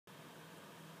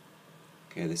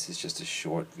Okay, this is just a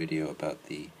short video about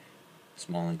the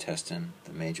small intestine,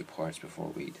 the major parts, before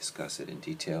we discuss it in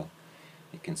detail.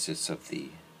 It consists of the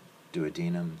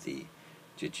duodenum, the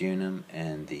jejunum,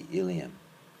 and the ileum.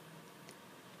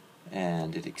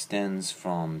 And it extends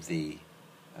from the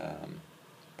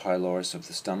pylorus of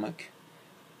the stomach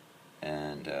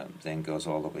and then goes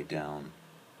all the way down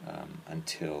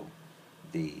until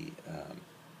the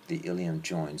ileum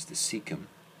joins the cecum,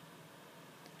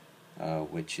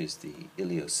 which is the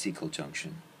ileocecal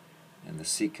junction, and the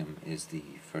cecum is the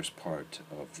first part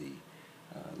of the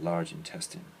large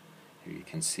intestine. Here you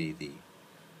can see the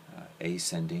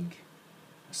ascending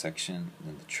section,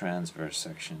 then the transverse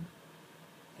section,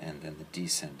 and then the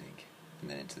descending, and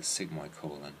then into the sigmoid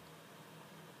colon,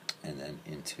 and then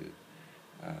into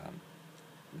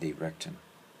the rectum.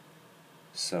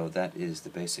 So that is the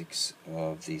basics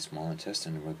of the small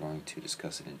intestine, and we're going to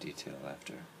discuss it in detail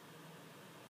after.